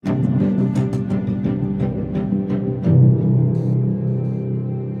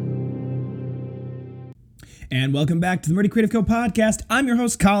And welcome back to the Murdy Creative Co podcast. I'm your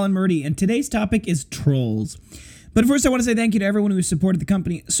host, Colin Murdy, and today's topic is trolls. But first, I want to say thank you to everyone who has supported the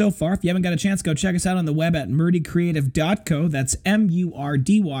company so far. If you haven't got a chance, go check us out on the web at murdycreative.co. That's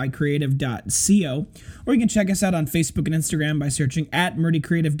M-U-R-D-Y creative.co. Or you can check us out on Facebook and Instagram by searching at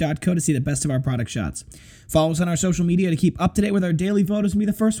murdycreative.co to see the best of our product shots. Follow us on our social media to keep up to date with our daily photos and be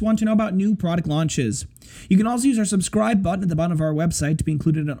the first one to know about new product launches. You can also use our subscribe button at the bottom of our website to be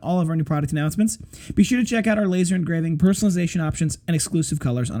included in all of our new product announcements. Be sure to check out our laser engraving, personalization options, and exclusive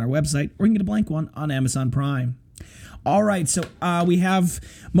colors on our website, or you can get a blank one on Amazon Prime. All right, so we have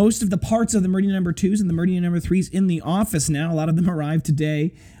most of the parts of the Meridian number 2s and the Meridian number 3s in the office now. A lot of them arrived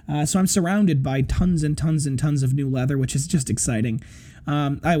today, so I'm surrounded by tons and tons and tons of new leather, which is just exciting.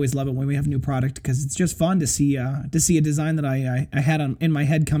 I always love it when we have new product because it's just fun to see a design that I had in my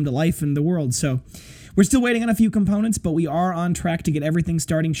head come to life in the world. So we're still waiting on a few components, but we are on track to get everything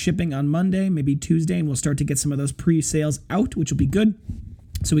starting shipping on Monday, maybe Tuesday, and we'll start to get some of those pre-sales out, which will be good.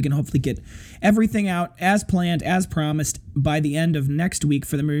 So we can hopefully get everything out as planned, as promised, by the end of next week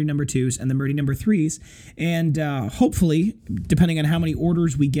for the Meridian number 2s and the Meridian number 3s. And hopefully, depending on how many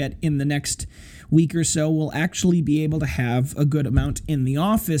orders we get in the next week or so, we'll actually be able to have a good amount in the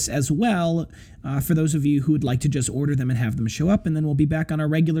office as well for those of you who would like to just order them and have them show up. And then we'll be back on our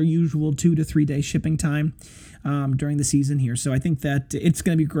regular, usual 2 to 3 day shipping time during the season here. So I think that it's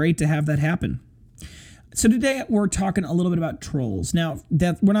going to be great to have that happen. So today we're talking a little bit about trolls. Now,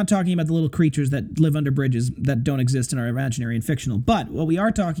 that we're not talking about the little creatures that live under bridges that don't exist in our imaginary and fictional, but what we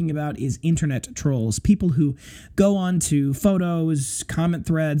are talking about is internet trolls, people who go on to photos, comment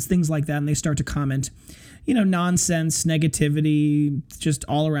threads, things like that, and they start to comment, nonsense, negativity, just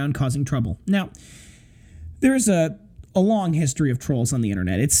all around causing trouble. Now, there's a long history of trolls on the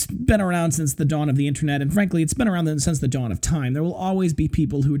internet. It's been around since the dawn of the internet, and frankly, it's been around since the dawn of time. There will always be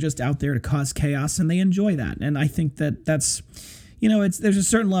people who are just out there to cause chaos, and they enjoy that. And I think that's, there's a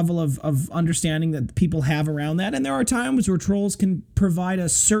certain level of understanding that people have around that, and there are times where trolls can provide a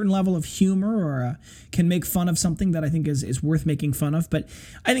certain level of humor or can make fun of something that I think is worth making fun of. But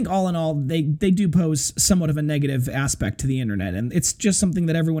I think all in all, they do pose somewhat of a negative aspect to the internet, and it's just something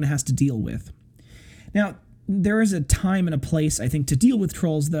that everyone has to deal with. Now, there is a time and a place, I think, to deal with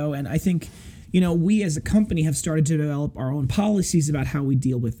trolls, though, and I think, we as a company have started to develop our own policies about how we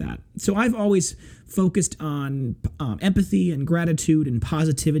deal with that. So I've always focused on empathy and gratitude and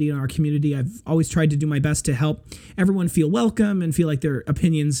positivity in our community. I've always tried to do my best to help everyone feel welcome and feel like their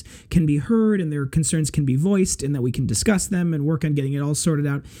opinions can be heard and their concerns can be voiced and that we can discuss them and work on getting it all sorted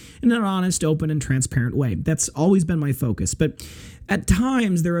out in an honest, open, and transparent way. That's always been my focus. But at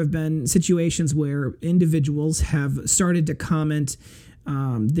times, there have been situations where individuals have started to comment.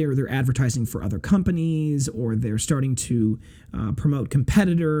 They're advertising for other companies, or they're starting to promote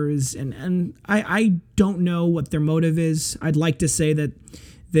competitors, and I don't know what their motive is. I'd like to say that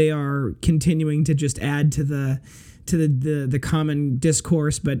they are continuing to just add to the common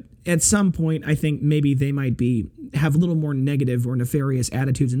discourse, but at some point, I think maybe they might have a little more negative or nefarious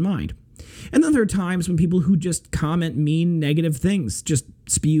attitudes in mind. And then there are times when people who just comment mean, negative things, just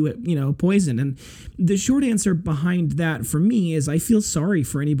spew, poison. And the short answer behind that for me is I feel sorry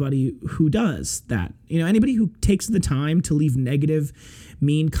for anybody who does that. Anybody who takes the time to leave negative,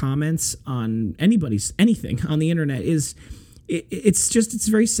 mean comments on anything on the internet it's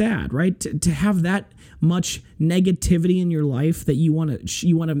very sad, right? To have that much negativity in your life that you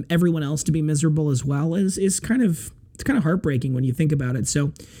want everyone else to be miserable as well is kind of heartbreaking when you think about it.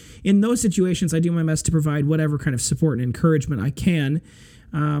 So in those situations, I do my best to provide whatever kind of support and encouragement I can.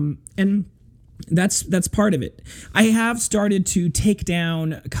 And that's part of it. I have started to take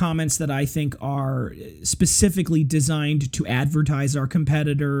down comments that I think are specifically designed to advertise our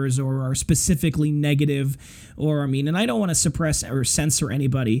competitors or are specifically negative or mean, and I don't want to suppress or censor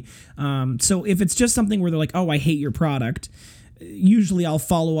anybody. So if it's just something where they're like, oh, I hate your product, usually I'll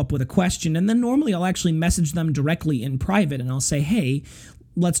follow up with a question, and then normally I'll actually message them directly in private, and I'll say, hey,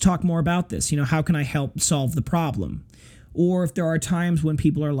 let's talk more about this. How can I help solve the problem? Or if there are times when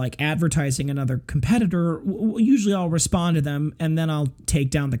people are like advertising another competitor, usually I'll respond to them and then I'll take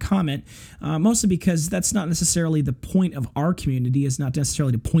down the comment, mostly because that's not necessarily the point of our community, is not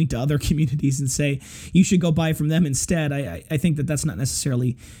necessarily to point to other communities and say, you should go buy from them instead. I think that's not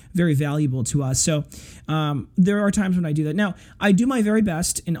necessarily very valuable to us. So there are times when I do that. Now, I do my very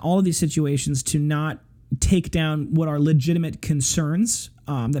best in all of these situations to not take down what are legitimate concerns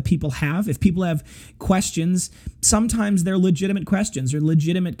that people have. If people have questions, sometimes they're legitimate questions or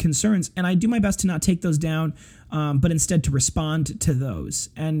legitimate concerns, and I do my best to not take those down, but instead to respond to those.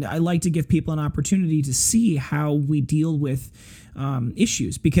 And I like to give people an opportunity to see how we deal with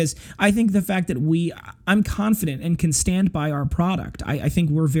issues, because I think the fact that I'm confident and can stand by our product. I think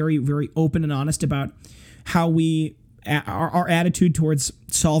we're very, very open and honest about how our attitude towards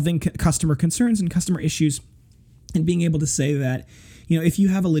solving customer concerns and customer issues, and being able to say that, if you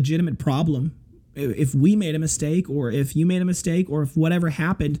have a legitimate problem, if we made a mistake, or if you made a mistake, or if whatever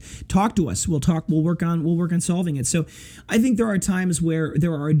happened, talk to us. We'll work on solving it. So I think there are times where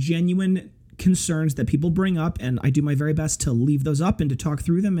there are genuine concerns that people bring up, and I do my very best to leave those up and to talk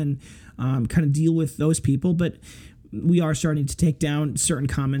through them and kind of deal with those people. But we are starting to take down certain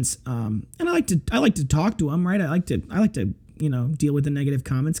comments, and I like to talk to them, right? I like to deal with the negative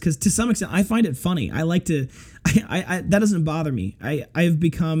comments, because to some extent I find it funny. I like to, that doesn't bother me. I've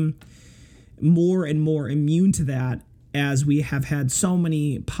become more and more immune to that as we have had so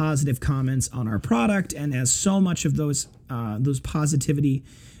many positive comments on our product, and as so much of those positivity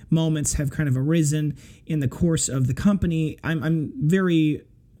moments have kind of arisen in the course of the company. I'm very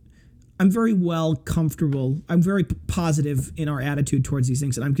comfortable. I'm very positive in our attitude towards these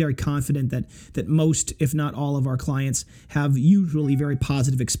things, and I'm very confident that most, if not all, of our clients have usually very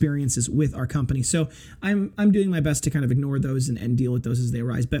positive experiences with our company. So I'm doing my best to kind of ignore those and deal with those as they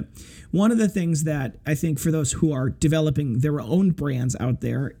arise. But one of the things that I think for those who are developing their own brands out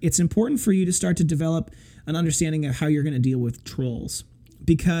there, it's important for you to start to develop an understanding of how you're going to deal with trolls.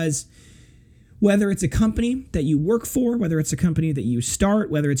 Because whether it's a company that you work for, whether it's a company that you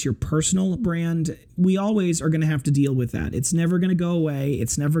start, whether it's your personal brand, we always are going to have to deal with that. It's never going to go away.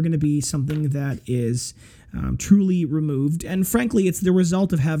 It's never going to be something that is truly removed. And frankly, it's the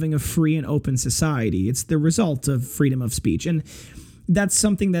result of having a free and open society. It's the result of freedom of speech. And that's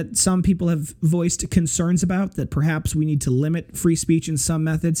something that some people have voiced concerns about, that perhaps we need to limit free speech in some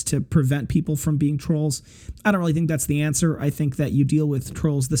methods to prevent people from being trolls. I don't really think that's the answer. I think that you deal with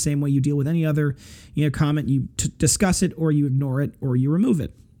trolls the same way you deal with any other comment. You discuss it, or you ignore it, or you remove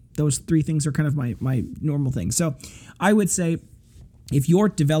it. Those three things are kind of my normal things. So I would say, if you're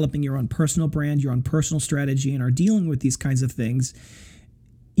developing your own personal brand, your own personal strategy, and are dealing with these kinds of things,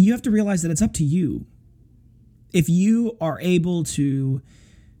 you have to realize that it's up to you. If you are able to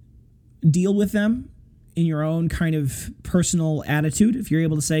deal with them in your own kind of personal attitude, if you're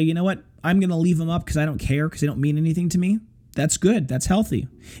able to say, you know what, I'm going to leave them up because I don't care, because they don't mean anything to me, that's good. That's healthy.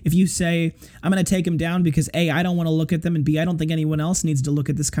 If you say, I'm going to take them down because A, I don't want to look at them, and B, I don't think anyone else needs to look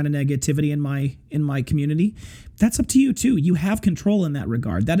at this kind of negativity in my community, that's up to you too. You have control in that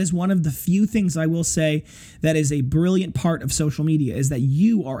regard. That is one of the few things I will say that is a brilliant part of social media, is that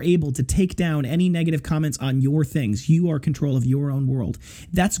you are able to take down any negative comments on your things. You are in control of your own world.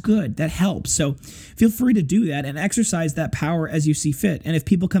 That's good. That helps. So feel free to do that and exercise that power as you see fit. And if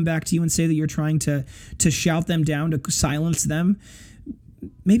people come back to you and say that you're trying to shout them down, to silence them,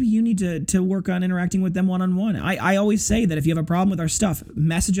 maybe you need to work on interacting with them one-on-one. I always say that if you have a problem with our stuff,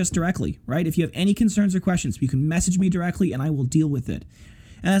 message us directly, right? If you have any concerns or questions, you can message me directly and I will deal with it.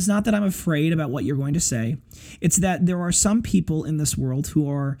 And it's not that I'm afraid about what you're going to say. It's that there are some people in this world who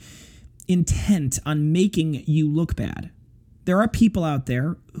are intent on making you look bad. There are people out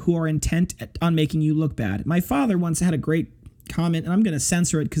there who are intent on making you look bad. My father once had a great comment, and I'm going to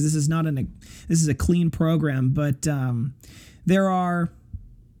censor it because this is a clean program, but there are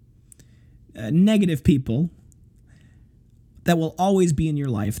negative people that will always be in your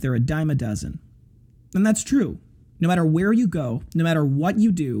life. They're a dime a dozen. And that's true. No matter where you go, no matter what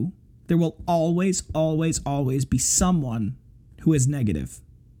you do, there will always, always, always be someone who is negative.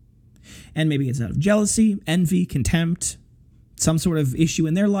 And maybe it's out of jealousy, envy, contempt, some sort of issue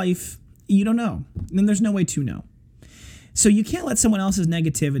in their life. You don't know. And there's no way to know. So you can't let someone else's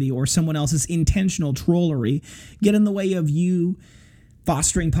negativity or someone else's intentional trollery get in the way of you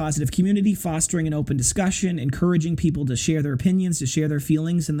fostering positive community, fostering an open discussion, encouraging people to share their opinions, to share their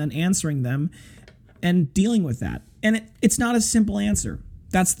feelings, and then answering them and dealing with that. And it's not a simple answer.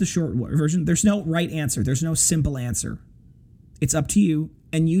 That's the short version. There's no right answer. There's no simple answer. It's up to you,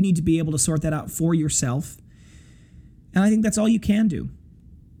 and you need to be able to sort that out for yourself. And I think that's all you can do.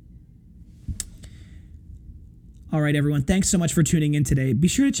 All right, everyone. Thanks so much for tuning in today. Be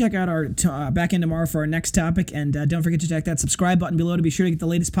sure to check out our back in tomorrow for our next topic. And don't forget to check that subscribe button below to be sure to get the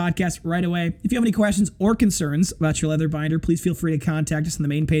latest podcast right away. If you have any questions or concerns about your leather binder, please feel free to contact us on the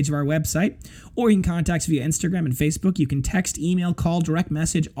main page of our website. Or you can contact us via Instagram and Facebook. You can text, email, call, direct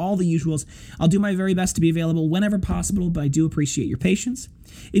message, all the usuals. I'll do my very best to be available whenever possible, but I do appreciate your patience.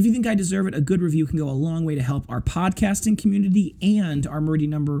 If you think I deserve it, a good review can go a long way to help our podcasting community and our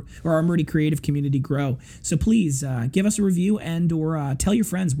Murdy Creative community grow. So please give us a review or tell your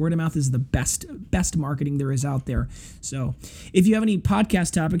friends. Word of mouth is the best marketing there is out there. So if you have any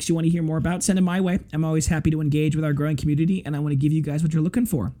podcast topics you want to hear more about, send them my way. I'm always happy to engage with our growing community, and I want to give you guys what you're looking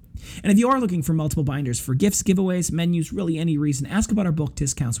for. And if you are looking for multiple binders for gifts, giveaways, menus, really any reason, ask about our bulk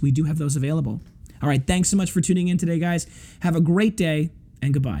discounts. We do have those available. All right, thanks so much for tuning in today, guys. Have a great day.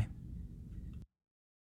 And goodbye.